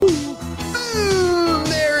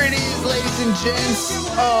gents.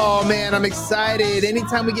 Oh man, I'm excited.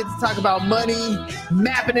 Anytime we get to talk about money,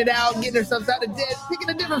 mapping it out, getting ourselves out of debt, picking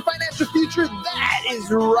a different financial future, that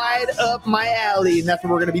is right up my alley. And that's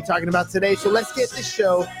what we're going to be talking about today. So let's get this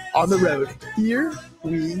show on the road. Here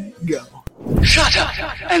we go. Shut up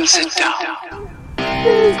and sit down.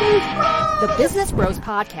 The Business Bros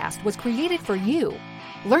Podcast was created for you.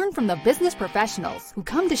 Learn from the business professionals who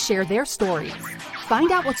come to share their stories.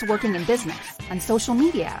 Find out what's working in business, on social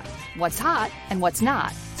media, what's hot and what's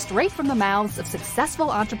not, straight from the mouths of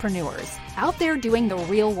successful entrepreneurs out there doing the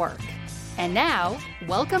real work. And now,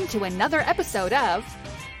 welcome to another episode of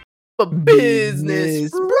The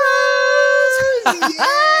Business Bros.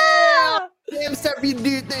 Yeah! Damn, it's time for you to do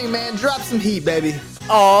your thing, man. Drop some heat, baby.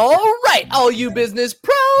 All right, all you business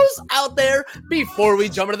pros out there, before we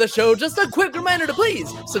jump into the show, just a quick reminder to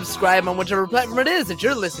please subscribe on whichever platform it is that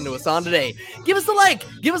you're listening to us on today. Give us a like,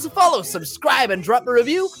 give us a follow, subscribe, and drop a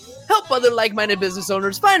review. Help other like-minded business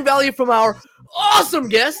owners find value from our awesome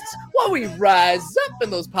guests while we rise up in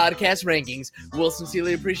those podcast rankings. We'll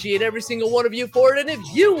sincerely appreciate every single one of you for it, and if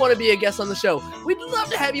you want to be a guest on the show, we'd love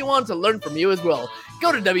to have you on to learn from you as well.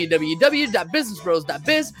 Go to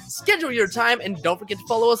www.businessbros.biz, schedule your time, and don't forget to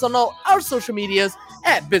follow us on all our social medias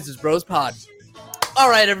at Business Bros Pod. All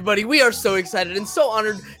right, everybody, we are so excited and so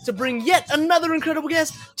honored to bring yet another incredible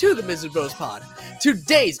guest to the Business Bros Pod.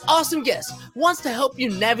 Today's awesome guest wants to help you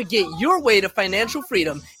navigate your way to financial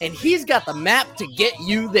freedom, and he's got the map to get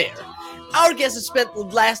you there. Our guest has spent the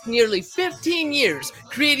last nearly 15 years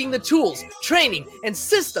creating the tools, training, and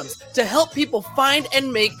systems to help people find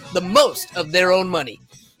and make the most of their own money.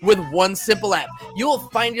 With one simple app, you will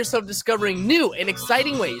find yourself discovering new and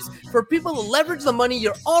exciting ways for people to leverage the money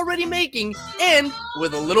you're already making, and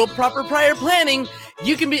with a little proper prior planning,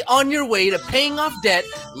 you can be on your way to paying off debt,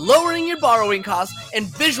 lowering your borrowing costs, and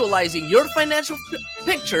visualizing your financial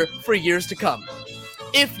picture for years to come.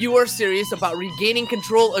 If you are serious about regaining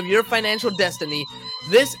control of your financial destiny,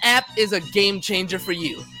 this app is a game changer for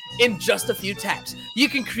you. In just a few taps, you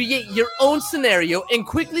can create your own scenario and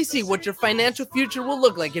quickly see what your financial future will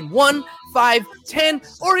look like in 1, 5, 10,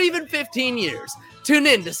 or even 15 years. Tune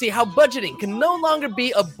in to see how budgeting can no longer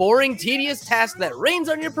be a boring, tedious task that rains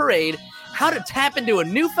on your parade, how to tap into a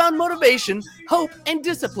newfound motivation, hope, and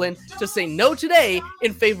discipline to say no today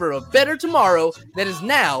in favor of better tomorrow that is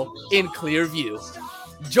now in clear view.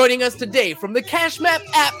 Joining us today from the Cash Map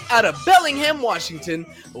app out of Bellingham, Washington,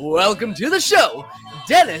 welcome to the show,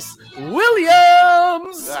 Dennis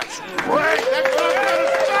Williams. That's great.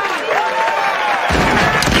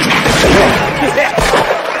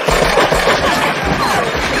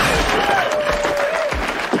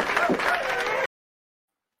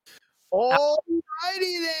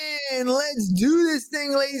 Alrighty then, let's do this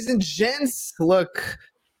thing, ladies and gents. Look,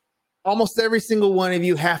 almost every single one of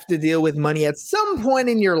you have to deal with money at some point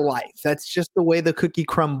in your life. That's just the way the cookie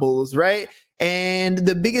crumbles, right? And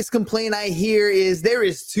the biggest complaint I hear is there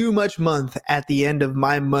is too much month at the end of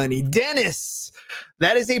my money. Dennis,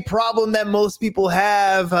 that is a problem that most people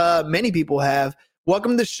have, many people have.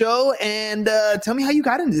 Welcome to the show, and tell me how you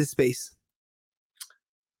got into this space.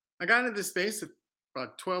 I got into this space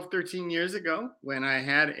about 12, 13 years ago when I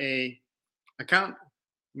had a account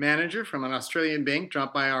manager from an Australian bank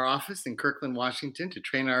drop by our office in Kirkland, Washington to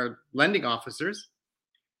train our lending officers.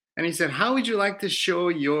 And he said, how would you like to show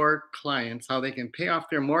your clients how they can pay off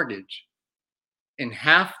their mortgage in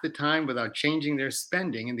half the time without changing their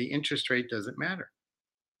spending, and the interest rate doesn't matter?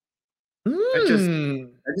 That just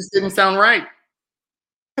didn't sound right.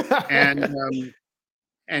 I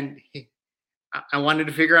wanted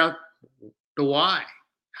to figure out the why.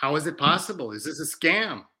 How is it possible? Is this a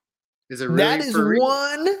scam? Is it really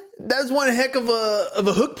that's one heck of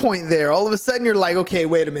a hook point there. All of a sudden you're like, okay,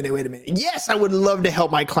 wait a minute. Yes, I would love to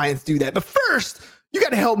help my clients do that. But first, you got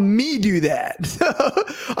to help me do that.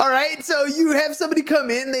 All right. So you have somebody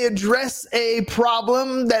come in, they address a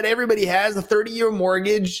problem that everybody has, a 30-year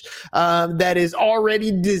mortgage that is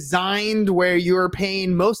already designed where you're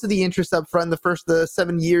paying most of the interest up front the first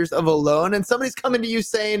 7 years of a loan. And somebody's coming to you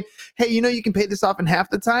saying, hey, you can pay this off in half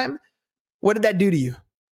the time. What did that do to you?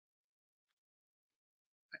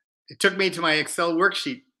 It took me to my Excel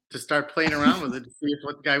worksheet to start playing around with it to see if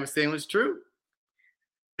what the guy was saying was true.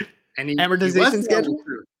 And amortization schedule?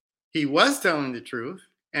 He was telling the truth,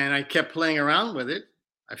 and I kept playing around with it.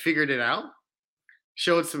 I figured it out,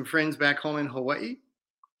 showed some friends back home in Hawaii,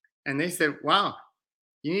 and they said, wow,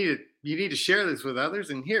 you need to share this with others,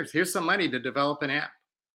 and here's some money to develop an app.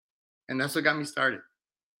 And that's what got me started.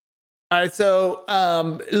 All right, so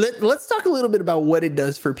let's talk a little bit about what it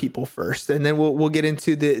does for people first, and then we'll get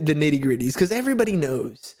into the nitty gritties, because everybody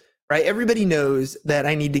knows, right? Everybody knows that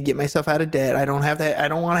I need to get myself out of debt. I don't have that. I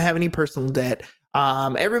don't want to have any personal debt.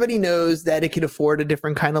 Everybody knows that it can afford a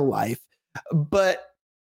different kind of life. But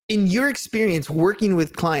in your experience working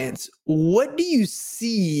with clients, what do you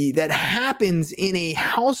see that happens in a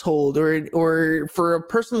household or for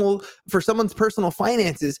someone's personal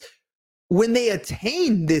finances when they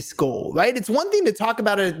attain this goal, right? It's one thing to talk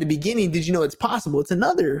about it at the beginning. Did you know it's possible? It's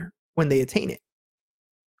another when they attain it.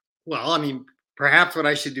 Well, I mean, perhaps what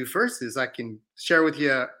I should do first is I can share with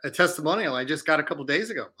you a testimonial I just got a couple days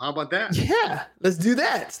ago. How about that? Yeah, let's do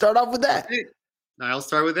that. Start off with that. Okay. I'll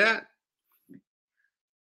start with that.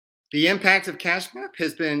 The impact of CashMap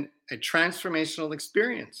has been a transformational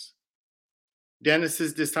experience. Dennis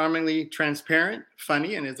is disarmingly transparent,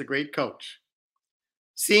 funny, and is a great coach.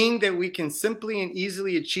 Seeing that we can simply and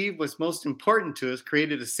easily achieve what's most important to us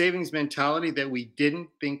created a savings mentality that we didn't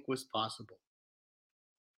think was possible.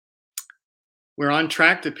 We're on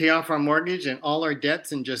track to pay off our mortgage and all our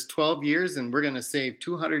debts in just 12 years, and we're going to save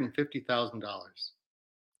 $250,000.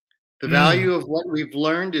 The value of what we've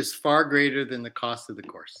learned is far greater than the cost of the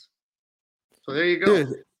course. So there you go.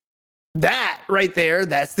 Dude, that right there,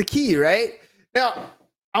 that's the key, right? Now,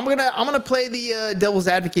 I'm gonna play the devil's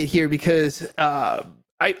advocate here because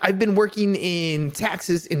I've been working in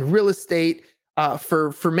taxes, in real estate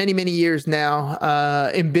for many years now.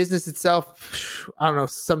 In business itself, I don't know,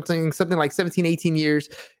 something like 17, 18 years.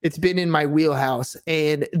 It's been in my wheelhouse.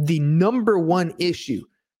 And the number one issue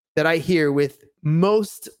that I hear with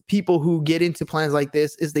most people who get into plans like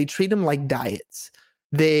this is they treat them like diets.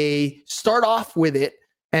 They start off with it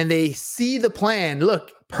and they see the plan.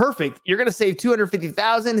 Look, perfect. You're going to save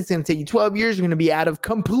 $250,000. It's going to take you 12 years. You're going to be out of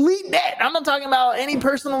complete debt. I'm not talking about any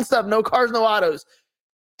personal stuff. No cars, no autos.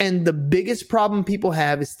 And the biggest problem people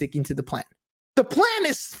have is sticking to the plan. The plan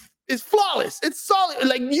is flawless. It's solid.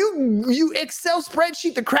 Like you Excel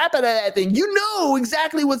spreadsheet the crap out of that thing. You know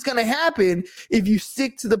exactly what's going to happen if you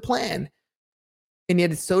stick to the plan. And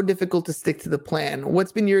yet it's so difficult to stick to the plan.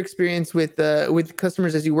 What's been your experience with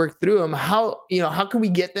customers as you work through them? How can we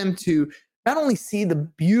get them to not only see the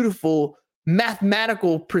beautiful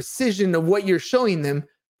mathematical precision of what you're showing them,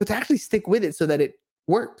 but to actually stick with it so that it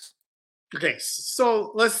works? Okay,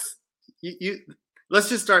 so let's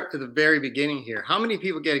just start at the very beginning here. How many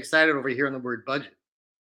people get excited over hearing the word budget?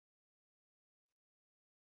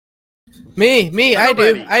 Me,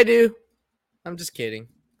 Nobody. I do. I'm just kidding.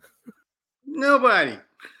 Nobody.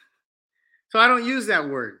 So I don't use that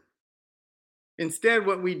word. Instead,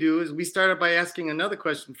 what we do is we start out by asking another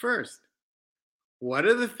question first. What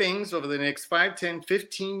are the things over the next 5, 10,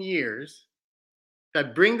 15 years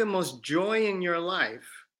that bring the most joy in your life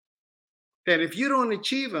that if you don't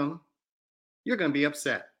achieve them, you're going to be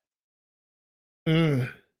upset? You're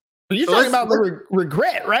talking about the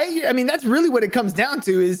regret, right? I mean, that's really what it comes down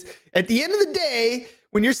to is at the end of the day,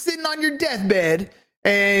 when you're sitting on your deathbed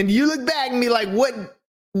and you look back and be like,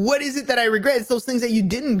 what is it that I regret? It's those things that you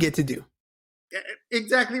didn't get to do.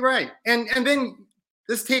 Exactly right. And then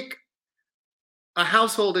let's take a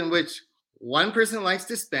household in which one person likes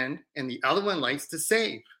to spend and the other one likes to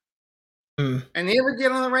save. And they ever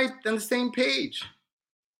get on the same page.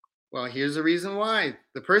 Well, here's the reason why.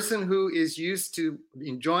 The person who is used to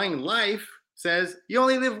enjoying life says, you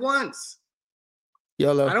only live once.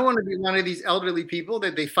 YOLO. I don't want to be one of these elderly people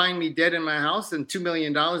that they find me dead in my house and $2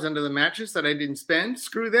 million under the mattress that I didn't spend.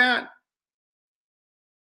 Screw that.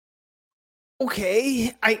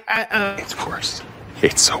 Okay. It's worse.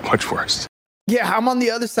 It's so much worse. Yeah, I'm on the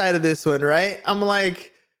other side of this one, right? I'm like,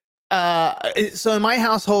 so in my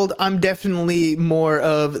household, I'm definitely more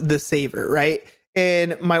of the saver, right?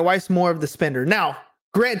 And my wife's more of the spender. Now,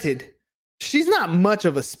 granted, she's not much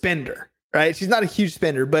of a spender, right? She's not a huge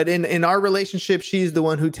spender, but in our relationship, she's the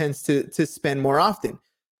one who tends to spend more often.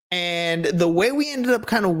 And the way we ended up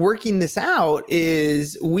kind of working this out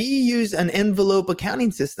is we use an envelope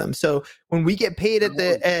accounting system. So when we get paid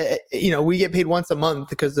we get paid once a month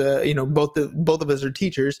because, both of us are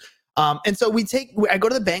teachers. And so I go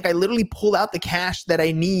to the bank, I literally pull out the cash that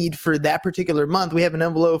I need for that particular month. We have an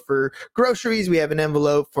envelope for groceries. We have an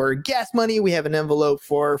envelope for gas money. We have an envelope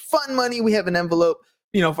for fun money. We have an envelope,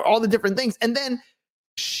 for all the different things. And then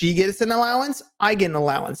she gets an allowance. I get an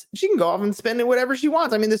allowance. She can go off and spend it whatever she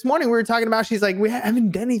wants. I mean, this morning we were talking about, she's like, we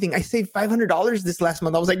haven't done anything. I saved $500 this last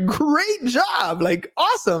month. I was like, great job. Like,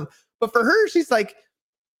 awesome. But for her, she's like,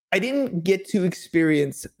 I didn't get to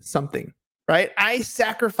experience something. Right? I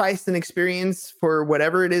sacrificed an experience for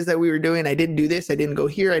whatever it is that we were doing. I didn't do this. I didn't go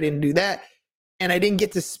here. I didn't do that. And I didn't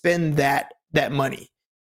get to spend that money.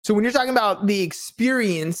 So when you're talking about the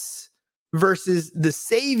experience versus the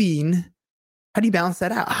saving, how do you balance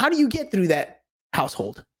that out? How do you get through that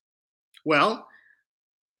household? Well,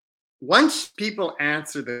 once people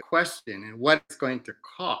answer the question and what it's going to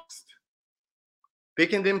cost, they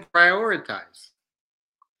can then prioritize.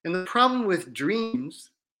 And the problem with dreams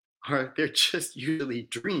are they're just usually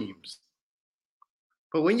dreams.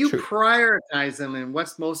 But when you True. prioritize them and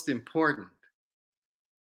what's most important,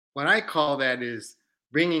 what I call that is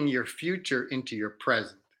bringing your future into your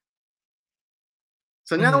present.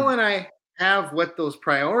 So now when I have what those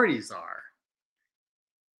priorities are,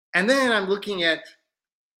 and then I'm looking at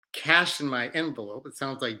cash in my envelope, it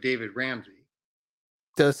sounds like David Ramsey,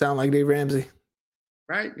 Does sound like Dave Ramsey.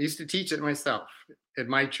 right? I used to teach it myself at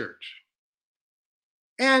my church.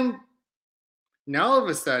 And now all of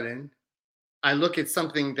a sudden, I look at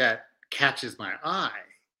something that catches my eye.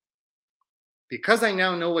 Because I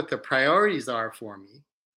now know what the priorities are for me,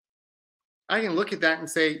 I can look at that and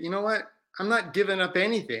say, you know what? I'm not giving up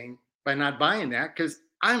anything by not buying that because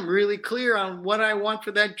I'm really clear on what I want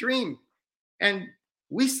for that dream. And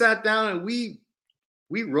we sat down and we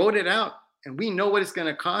wrote it out, and we know what it's going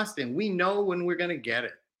to cost, and we know when we're going to get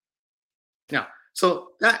it. Now, so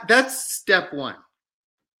that's step one.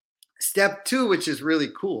 Step two, which is really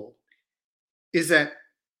cool, is that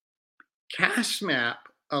CashMap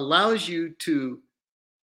allows you to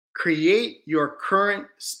create your current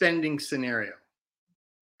spending scenario.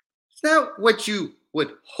 It's not what you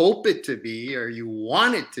would hope it to be or you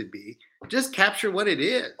want it to be. Just capture what it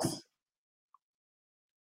is.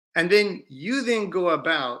 And then you then go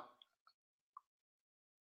about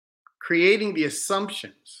creating the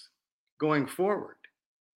assumptions going forward.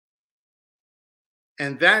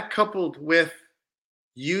 And that coupled with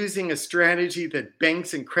using a strategy that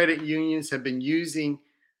banks and credit unions have been using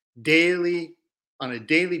on a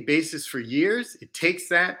daily basis for years, it takes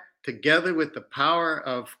that together with the power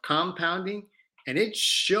of compounding, and it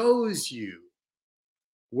shows you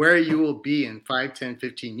where you will be in 5, 10,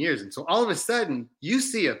 15 years. And so all of a sudden, you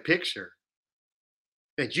see a picture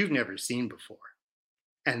that you've never seen before.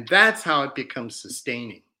 And that's how it becomes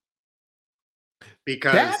sustaining.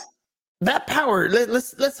 Because that power,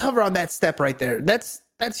 let's hover on that step right there. That's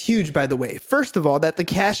huge, by the way. First of all, that the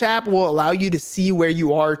Cash App will allow you to see where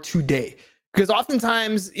you are today. Because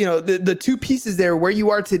oftentimes, the two pieces there, where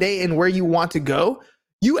you are today and where you want to go,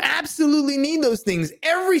 you absolutely need those things.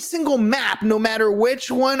 Every single map, no matter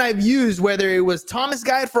which one I've used, whether it was Thomas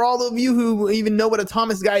Guide for all of you who even know what a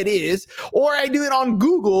Thomas Guide is, or I do it on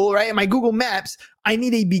Google, right? My Google Maps, I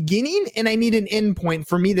need a beginning and I need an end point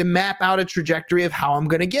for me to map out a trajectory of how I'm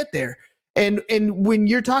going to get there. And when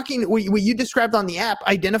you're talking, what you described on the app,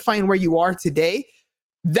 identifying where you are today,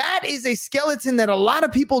 that is a skeleton that a lot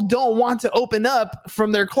of people don't want to open up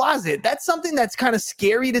from their closet. That's something that's kind of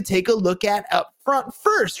scary to take a look at up front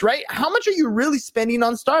first, right? How much are you really spending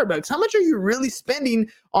on Starbucks? How much are you really spending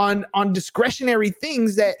on discretionary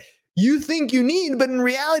things that you think you need, but in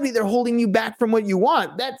reality, they're holding you back from what you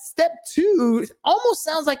want? That step two almost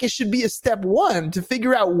sounds like it should be a step one to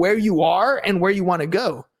figure out where you are and where you want to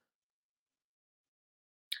go.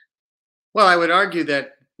 Well, I would argue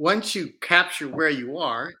that once you capture where you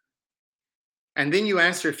are, and then you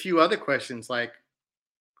answer a few other questions like,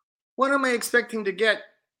 what am I expecting to get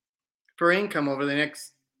for income over the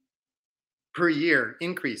next per year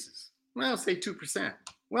increases? Well, say 2%.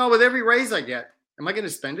 Well, with every raise I get, am I going to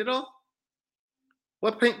spend it all?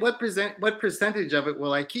 What percentage of it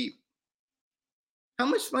will I keep? How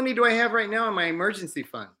much money do I have right now in my emergency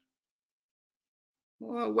fund?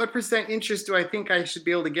 Well, what percent interest do I think I should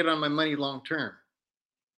be able to get on my money long term?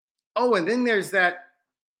 Oh, and then there's that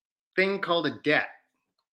thing called a debt.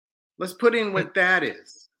 Let's put in what that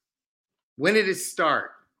is. When did it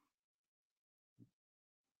start?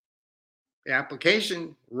 The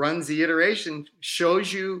application runs the iteration,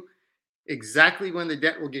 shows you exactly when the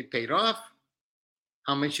debt will get paid off,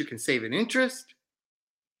 how much you can save in interest,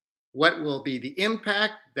 what will be the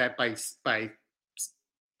impact that by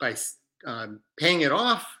paying it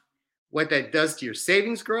off, what that does to your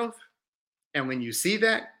savings growth. And when you see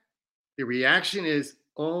that, the reaction is,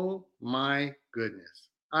 oh my goodness,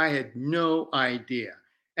 I had no idea.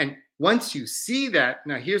 And once you see that,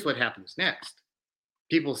 now here's what happens next.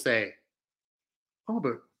 People say, oh,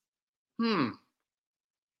 but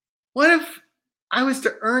what if I was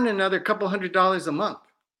to earn another couple $100s a month?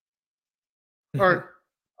 Or,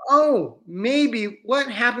 oh, maybe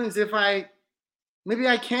what happens if maybe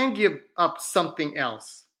I can give up something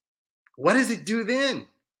else? What does it do then?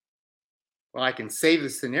 Well, I can save the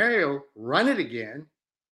scenario, run it again,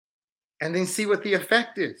 and then see what the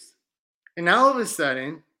effect is. And now all of a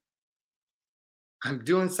sudden, I'm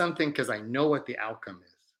doing something because I know what the outcome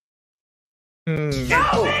is.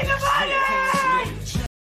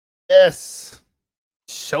 Yes.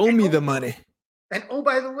 Show me the money. And oh,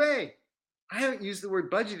 by the way, I haven't used the word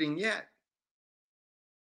budgeting yet.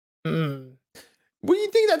 Mm. Well, you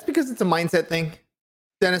think that's because it's a mindset thing,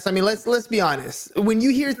 Dennis? I mean, let's be honest. When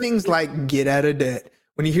you hear things like get out of debt,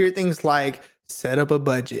 when you hear things like set up a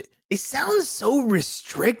budget, it sounds so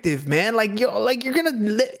restrictive, man. Like you're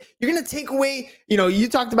gonna take away. You know, you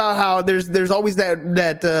talked about how there's always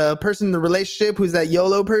that person in the relationship who's that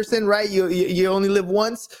YOLO person, right? You only live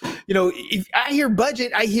once. You know, if I hear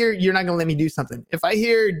budget, I hear you're not gonna let me do something. If I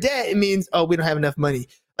hear debt, it means we don't have enough money.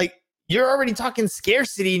 Like you're already talking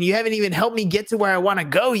scarcity, and you haven't even helped me get to where I want to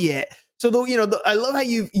go yet. So I love how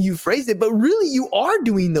you phrased it, but really you are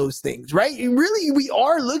doing those things, right? Really, we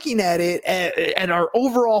are looking at it at our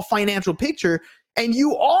overall financial picture, and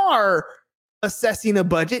you are assessing a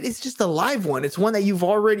budget. It's just a live one. It's one that you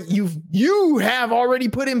have already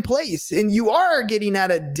put in place, and you are getting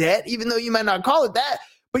out of debt, even though you might not call it that,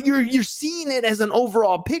 but you're seeing it as an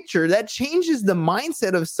overall picture. That changes the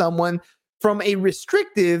mindset of someone from a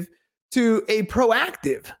restrictive to a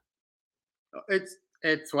proactive.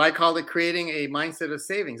 It's why I call it creating a mindset of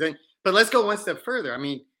savings. But let's go one step further. I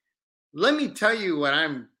mean, let me tell you what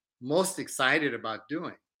I'm most excited about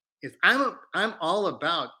doing. Is I'm all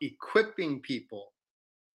about equipping people,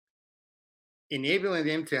 enabling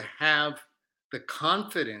them to have the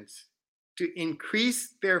confidence to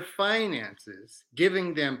increase their finances,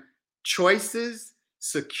 giving them choices,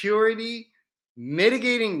 security,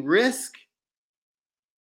 mitigating risk,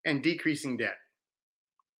 and decreasing debt.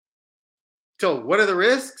 So what are the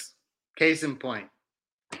risks? Case in point.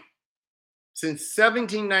 Since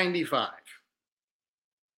 1795,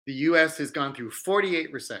 the U.S. has gone through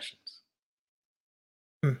 48 recessions.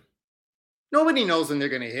 Nobody knows when they're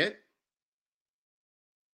going to hit.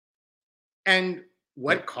 And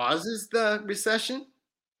what causes the recession?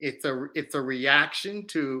 It's a reaction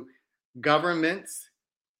to governments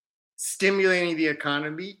stimulating the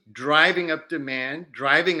economy, driving up demand,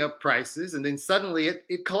 driving up prices, and then suddenly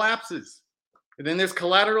it collapses. And then there's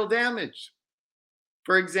collateral damage.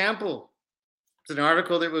 For example, there's an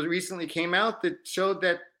article that recently came out that showed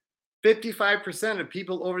that 55% of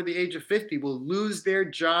people over the age of 50 will lose their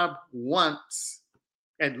job once,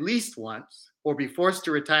 at least once, or be forced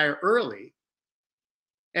to retire early.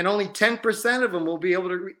 And only 10% of them will be able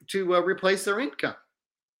to replace their income.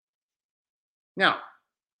 Now,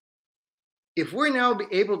 if we're now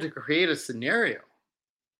able to create a scenario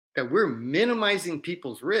that we're minimizing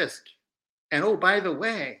people's risk, and oh, by the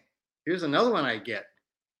way, here's another one I get.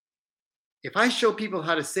 If I show people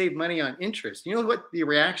how to save money on interest, you know what the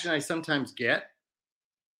reaction I sometimes get?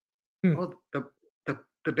 Well,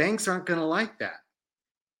 the banks aren't going to like that.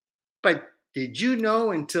 But did you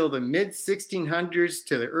know until the mid 1600s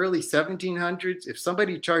to the early 1700s, if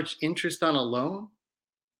somebody charged interest on a loan,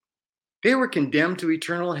 they were condemned to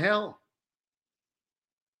eternal hell?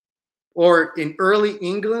 Or in early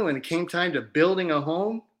England, when it came time to building a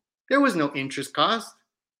home, there was no interest cost.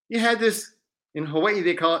 You had this, in Hawaii,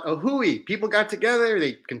 they call it a hui. People got together,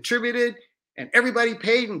 they contributed, and everybody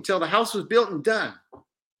paid until the house was built and done.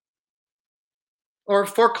 Or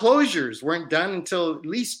foreclosures weren't done until at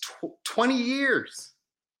least 20 years.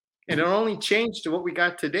 And it only changed to what we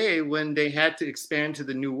got today when they had to expand to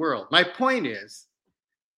the new world. My point is,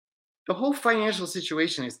 the whole financial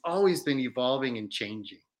situation has always been evolving and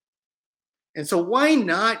changing. And so why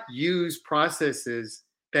not use processes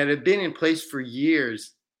that have been in place for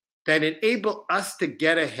years that enable us to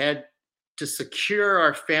get ahead, to secure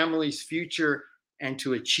our family's future, and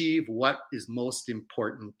to achieve what is most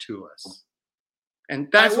important to us? And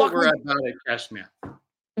that's what we're about at Cashman.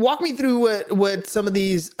 Walk me through what some of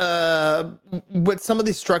these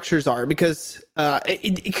structures are, because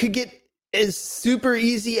it could get as super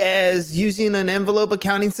easy as using an envelope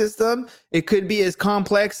accounting system. It could be as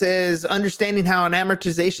complex as understanding how an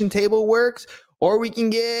amortization table works, or we can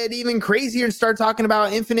get even crazier and start talking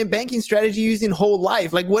about infinite banking strategy using whole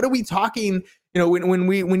life. Like, what are we talking? You know,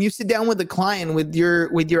 when you sit down with a client, with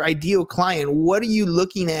your ideal client, what are you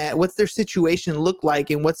looking at? What's their situation look like,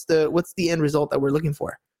 and what's the end result that we're looking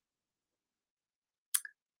for?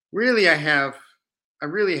 Really, I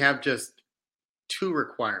really have just two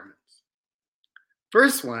requirements.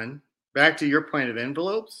 First one, back to your point of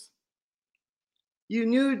envelopes, you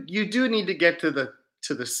do need to get to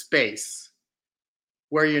the space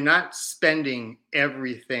where you're not spending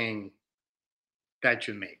everything that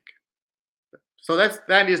you make. So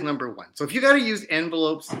that is number one. So if you got to use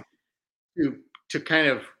envelopes to kind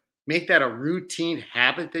of make that a routine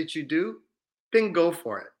habit that you do, then go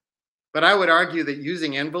for it. But I would argue that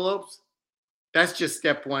using envelopes, that's just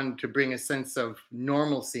step one to bring a sense of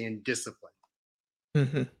normalcy and discipline.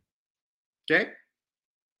 Mm-hmm. Okay?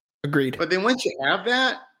 Agreed. But then once you have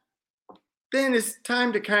that, then it's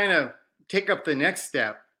time to kind of take up the next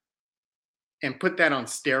step and put that on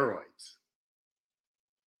steroids.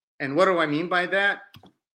 And what do I mean by that?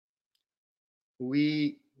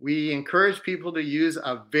 We encourage people to use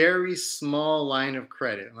a very small line of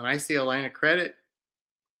credit. When I say a line of credit,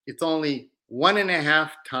 it's only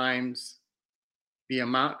 1.5 times the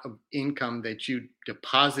amount of income that you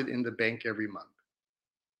deposit in the bank every month.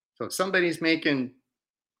 So if somebody's making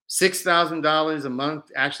 $6,000 a month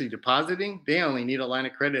actually depositing, they only need a line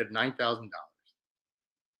of credit of $9,000.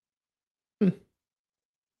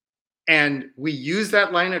 And we use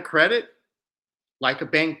that line of credit like a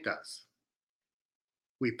bank does.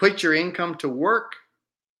 We put your income to work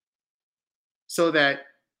so that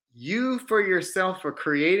you for yourself are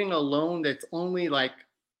creating a loan that's only like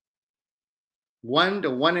 1 to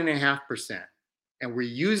 1.5%. And we're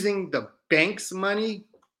using the bank's money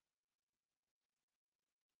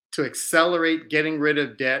to accelerate getting rid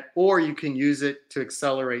of debt, or you can use it to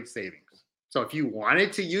accelerate savings. So if you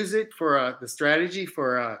wanted to use it for the strategy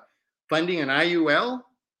for funding an IUL,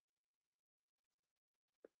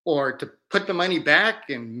 or to put the money back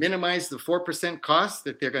and minimize the 4% cost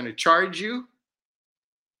that they're going to charge you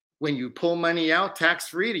when you pull money out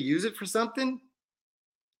tax-free to use it for something,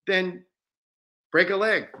 then break a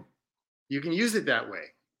leg. You can use it that way.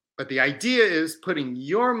 But the idea is putting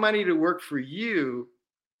your money to work for you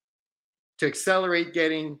to accelerate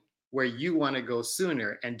getting where you want to go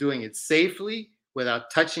sooner, and doing it safely without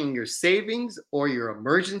touching your savings or your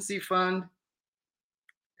emergency fund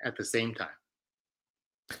at the same time.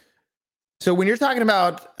 So when you're talking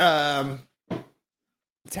about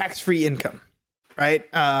tax-free income, right?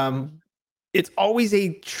 It's always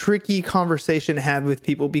a tricky conversation to have with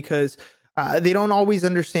people because they don't always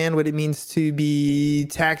understand what it means to be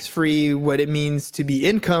tax-free, what it means to be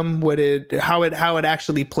income, how it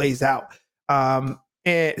actually plays out.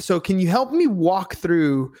 And so can you help me walk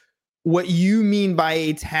through what you mean by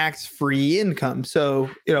a tax-free income? So,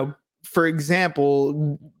 for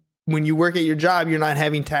example, when you work at your job, you're not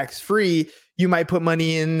having tax-free. You might put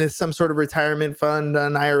money in some sort of retirement fund,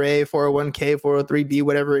 an IRA, 401k, 403b,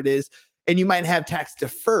 whatever it is, and you might have tax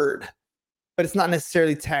deferred, but it's not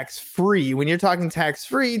necessarily tax-free. When you're talking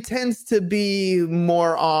tax-free, it tends to be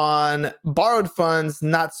more on borrowed funds,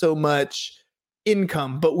 not so much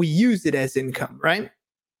income, but we use it as income, right?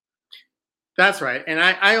 That's right. And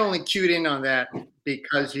I only cued in on that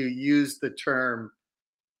because you use the term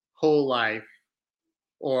whole life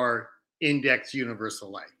or index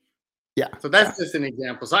universal life. Yeah. So that's just an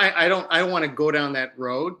example. So I don't want to go down that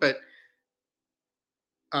road, but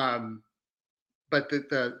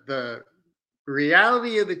the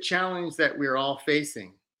reality of the challenge that we're all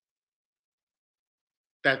facing,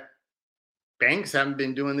 that banks haven't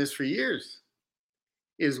been doing this for years,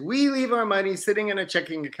 is we leave our money sitting in a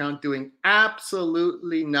checking account doing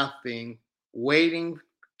absolutely nothing, waiting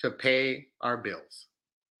to pay our bills.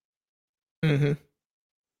 Mm-hmm.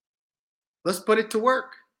 Let's put it to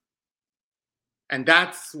work. And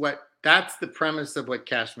that's the premise of what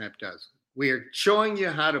CashMap does. We are showing you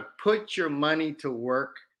how to put your money to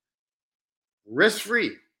work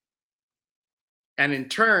risk-free. And in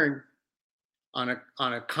turn, on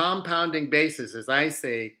a compounding basis, as I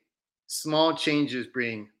say, small changes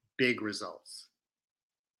bring big results.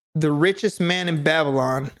 The richest man in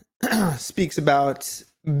Babylon speaks about,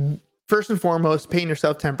 first and foremost, paying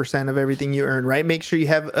yourself 10% of everything you earn, right? Make sure you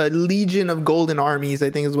have a legion of golden armies, I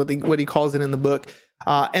think is what he calls it in the book.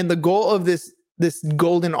 And the goal of this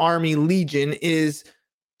golden army legion is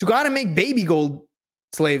to go out and make baby gold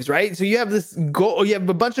slaves, right? So you have this goal, you have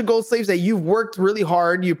a bunch of gold slaves that you've worked really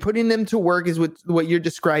hard. You're putting them to work is what you're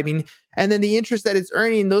describing. And then the interest that it's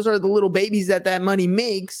earning, those are the little babies that money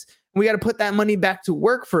makes. We got to put that money back to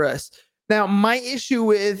work for us. Now, my issue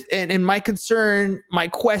with, and my concern, my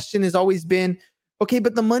question has always been, okay,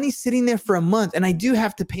 but the money's sitting there for a month and I do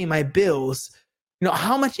have to pay my bills.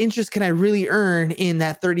 How much interest can I really earn in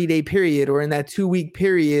that 30-day period or in that 2-week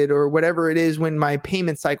period or whatever it is when my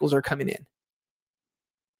payment cycles are coming in?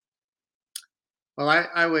 Well,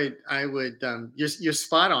 I would, you're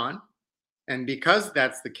spot on. And because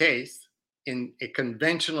that's the case, in a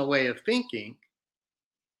conventional way of thinking,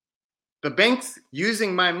 the bank's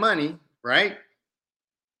using my money, right?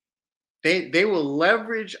 They will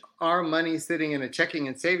leverage our money sitting in a checking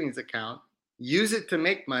and savings account, use it to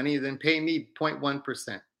make money, then pay me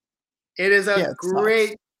 0.1%. It is a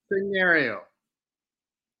great scenario.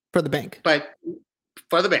 For the bank. But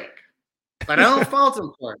for the bank. But I don't fault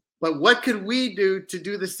them for it. But what could we do to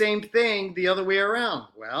do the same thing the other way around?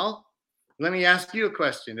 Well, let me ask you a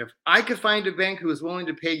question. If I could find a bank who is willing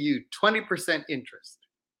to pay you 20% interest,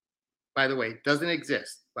 by the way, doesn't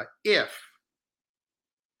exist, but if,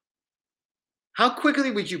 how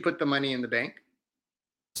quickly would you put the money in the bank?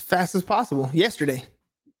 As fast as possible. Yesterday.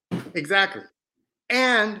 Exactly.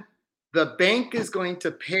 And the bank is going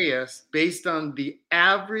to pay us based on the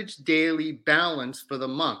average daily balance for the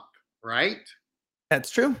month, right? That's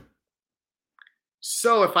true.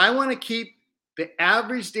 So if I want to keep the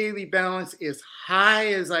average daily balance as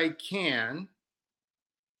high as I can,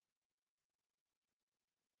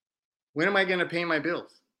 when am I going to pay my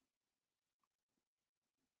bills?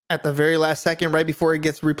 At the very last second, right before it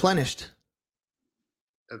gets replenished.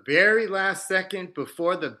 The very last second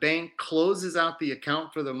before the bank closes out the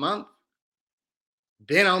account for the month,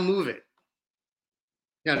 then I'll move it.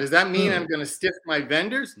 Now, does that mean I'm going to stiff my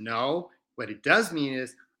vendors? No. What it does mean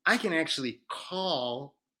is I can actually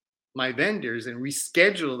call my vendors and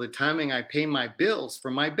reschedule the timing I pay my bills for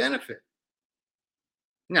my benefit.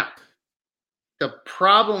 Now, the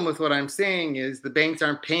problem with what I'm saying is the banks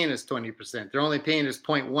aren't paying us 20%. They're only paying us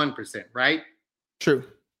 0.1%, right? True.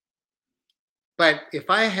 But if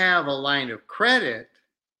I have a line of credit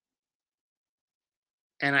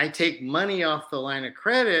and I take money off the line of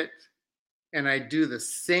credit and I do the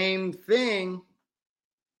same thing,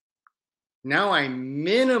 now I'm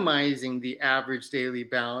minimizing the average daily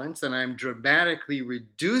balance and I'm dramatically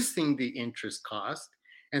reducing the interest cost.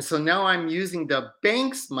 And so now I'm using the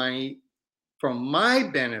bank's money for my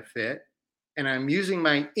benefit, and I'm using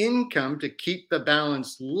my income to keep the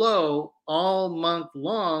balance low all month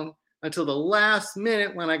long until the last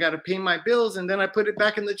minute when I got to pay my bills, and then I put it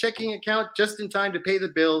back in the checking account just in time to pay the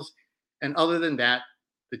bills. And other than that,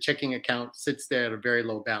 the checking account sits there at a very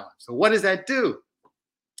low balance. So what does that do?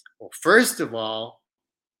 Well, first of all,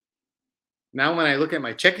 now when I look at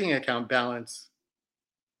my checking account balance,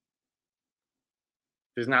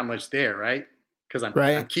 there's not much there, right? Because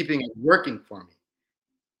I'm keeping it working for me.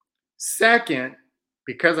 Second,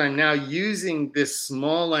 because I'm now using this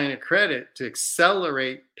small line of credit to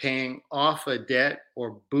accelerate paying off a debt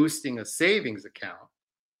or boosting a savings account,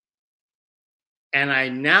 and I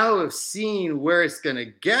now have seen where it's going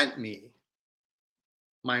to get me,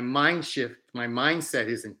 my mindset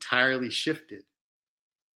is entirely shifted.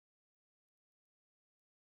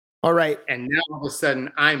 All right. And now all of a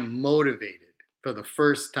sudden I'm motivated for the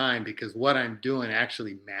first time because what I'm doing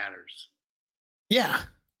actually matters. Yeah.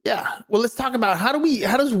 Yeah. Well, let's talk about how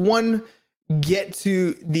does one get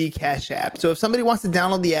to the Cash App? So if somebody wants to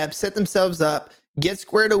download the app, set themselves up, get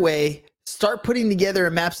squared away, start putting together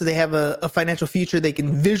a map so they have a financial future they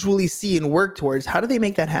can visually see and work towards, how do they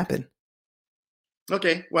make that happen?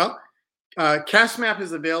 Okay. Well, Cash Map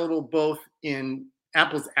is available both in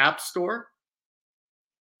Apple's App Store,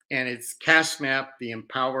 and it's Cash Map, the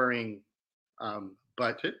empowering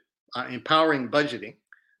budgeting,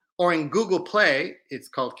 or in Google Play, it's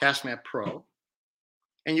called Cash Map Pro,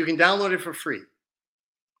 and you can download it for free.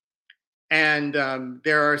 And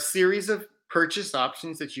there are a series of purchase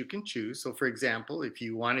options that you can choose. So, for example, if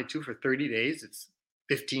you wanted to for 30 days, it's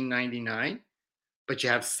 $15.99, but you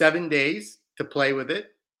have 7 days to play with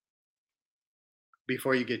it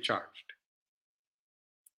before you get charged.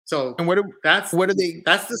 So, and that's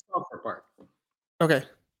the software part. Okay.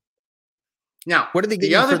 Now, what do they get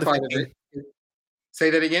the other for part of it? Say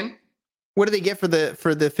that again. What do they get for the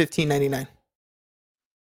 $15.99?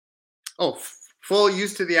 Oh, full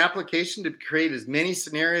use to the application to create as many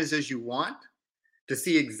scenarios as you want, to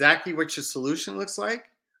see exactly what your solution looks like,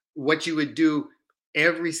 what you would do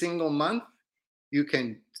every single month. You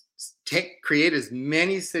can create as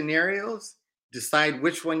many scenarios, decide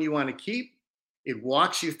which one you want to keep. It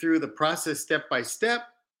walks you through the process step by step.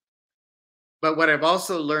 But what I've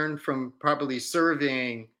also learned from probably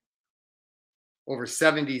surveying over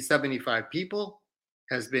 70, 75 people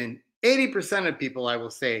has been 80% of people, I will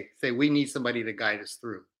say we need somebody to guide us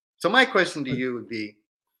through. So my question to you would be,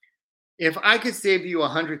 if I could save you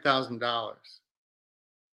 $100,000,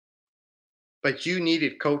 but you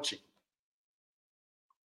needed coaching,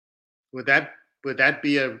 would that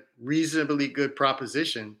be a reasonably good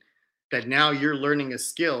proposition that now you're learning a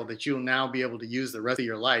skill that you'll now be able to use the rest of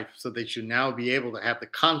your life so that you now be able to have the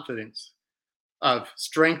confidence of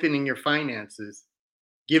strengthening your finances,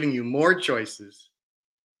 giving you more choices,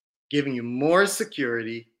 giving you more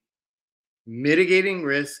security, mitigating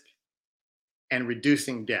risk, and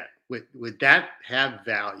reducing debt? Would that have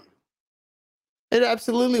value? It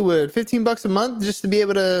absolutely would. $15 a month just to be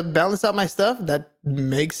able to balance out my stuff. That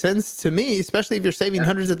makes sense to me, especially if you're saving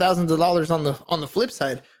hundreds of thousands of dollars on the flip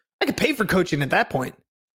side. I could pay for coaching at that point.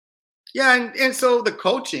 Yeah, and so the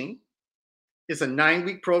coaching is a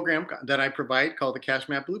 9-week program that I provide called the Cash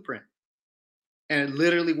Map Blueprint. And it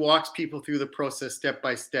literally walks people through the process step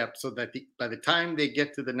by step so that by the time they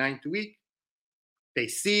get to the 9th week, they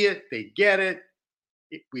see it, they get it.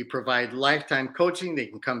 We provide lifetime coaching. They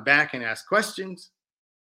can come back and ask questions.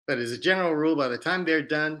 But as a general rule, by the time they're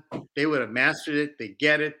done, they would have mastered it. They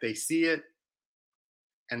get it, they see it,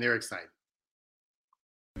 and they're excited.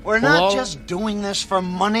 We're not just doing this for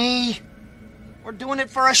money. We're doing it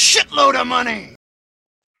for a shitload of money.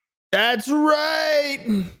 That's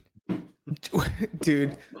right.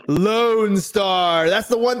 Dude, Lone Star. That's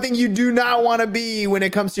the one thing you do not want to be when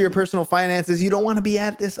it comes to your personal finances. You don't want to be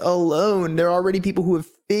at this alone. There are already people who have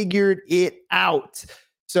figured it out.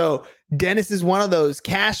 So Dennis is one of those.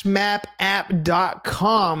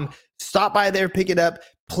 Cashmapapp.com. Stop by there, pick it up.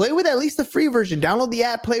 Play with at least the free version. Download the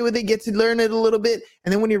app, play with it, get to learn it a little bit.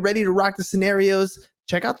 And then when you're ready to rock the scenarios,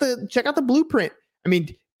 check out the blueprint. I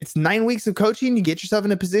mean, it's 9 weeks of coaching. You get yourself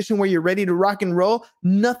in a position where you're ready to rock and roll.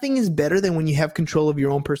 Nothing is better than when you have control of your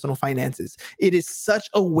own personal finances. It is such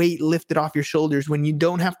a weight lifted off your shoulders when you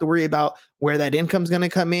don't have to worry about where that income is going to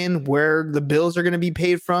come in, where the bills are going to be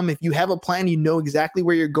paid from. If you have a plan, you know exactly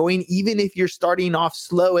where you're going, even if you're starting off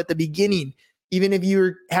slow at the beginning, even if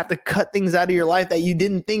you have to cut things out of your life that you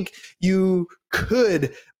didn't think you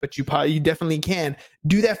could, but you definitely can.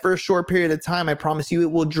 Do that for a short period of time. I promise you, it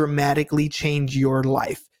will dramatically change your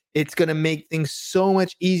life. It's going to make things so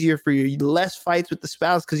much easier for you. Less fights with the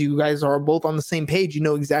spouse because you guys are both on the same page. You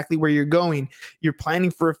know exactly where you're going. You're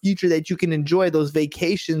planning for a future that you can enjoy. Those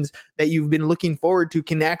vacations that you've been looking forward to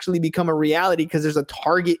can actually become a reality because there's a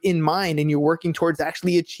target in mind and you're working towards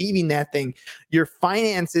actually achieving that thing. Your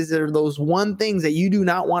finances are those one things that you do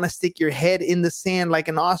not want to stick your head in the sand like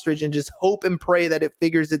an ostrich and just hope and pray that it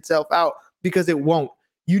figures itself out, because it won't.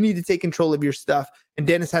 You need to take control of your stuff. And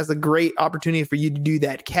Dennis has a great opportunity for you to do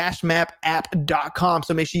that. Cashmapapp.com.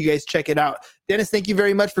 So make sure you guys check it out. Dennis, thank you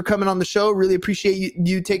very much for coming on the show. Really appreciate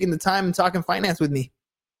you taking the time and talking finance with me.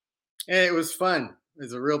 Hey, it was fun. It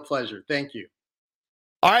was a real pleasure. Thank you.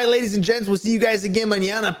 All right, ladies and gents, we'll see you guys again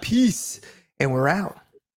mañana. Peace. And we're out.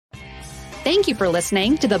 Thank you for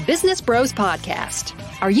listening to the Business Bros Podcast.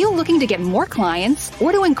 Are you looking to get more clients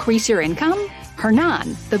or to increase your income?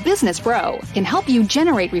 Hernan, the business bro, can help you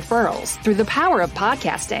generate referrals through the power of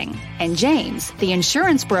podcasting. And James, the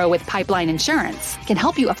insurance bro with Pipeline Insurance, can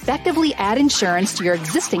help you effectively add insurance to your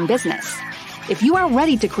existing business. If you are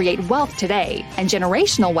ready to create wealth today and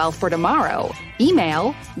generational wealth for tomorrow,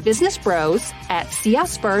 email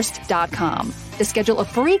businessbros@csfirst.com to schedule a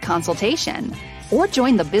free consultation or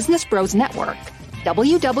join the Business Bros Network,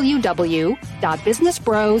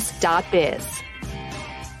 www.businessbros.biz.